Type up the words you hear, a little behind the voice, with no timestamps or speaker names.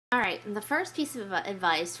Alright, the first piece of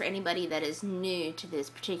advice for anybody that is new to this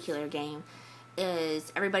particular game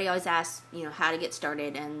is everybody always asks, how to get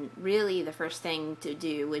started, and really the first thing to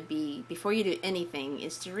do would be, before you do anything,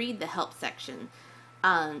 is to read the help section.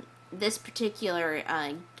 This particular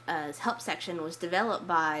help section was developed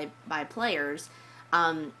by players,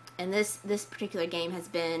 and this particular game has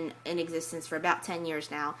been in existence for about 10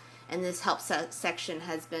 years now. And this help section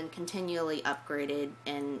has been continually upgraded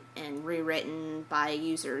and rewritten by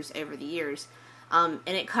users over the years, and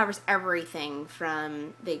it covers everything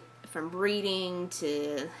from breeding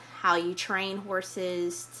to how you train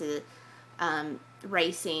horses to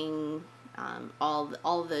racing, all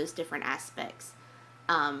of those different aspects.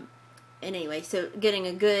 And anyway, so getting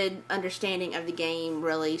a good understanding of the game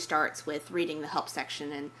really starts with reading the help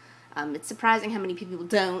section, and it's surprising how many people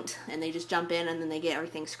don't, and they just jump in and then they get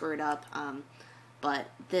everything screwed up. But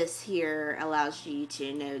this here allows you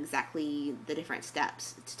to know exactly the different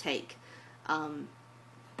steps to take.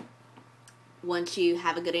 Once you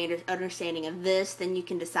have a good understanding of this, then you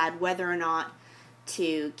can decide whether or not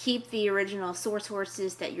to keep the original source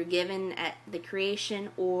horses that you're given at the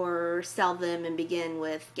creation, or sell them and begin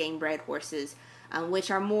with game bred horses, which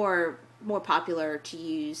are more popular to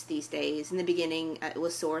use these days. In the beginning, it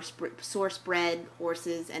was source bred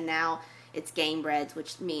horses, and now it's game breds,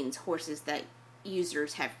 which means horses that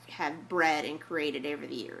users have bred and created over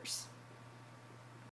the years.